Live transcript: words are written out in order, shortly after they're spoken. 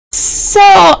So,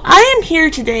 I am here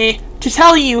today to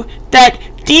tell you that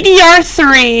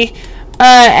DDR3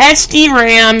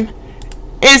 SDRAM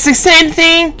is the same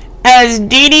thing as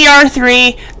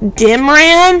DDR3 DIMM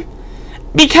RAM,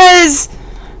 because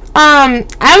I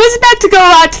was about to go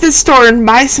out to the store and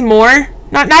buy some more.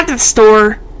 Not the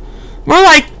store, more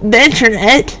like the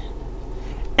internet.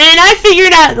 And I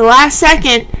figured out at the last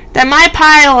second that my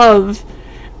pile of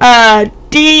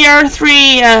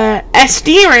DDR3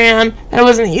 SDRAM that I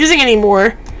wasn't using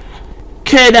anymore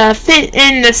could fit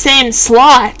in the same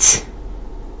slot.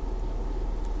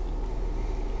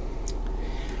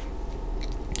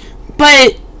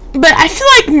 But I feel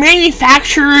like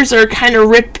manufacturers are kind of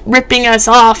ripping us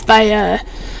off by doing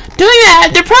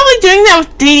that. They're probably doing that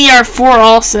with DDR4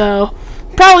 also.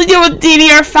 Probably do it with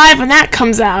DDR5 when that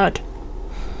comes out.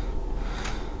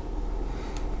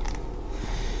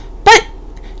 But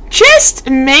just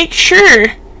make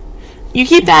sure you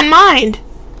keep that in mind.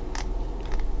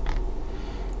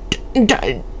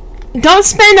 Don't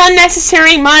spend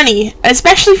unnecessary money,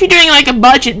 especially if you're doing like a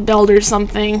budget build or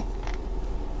something.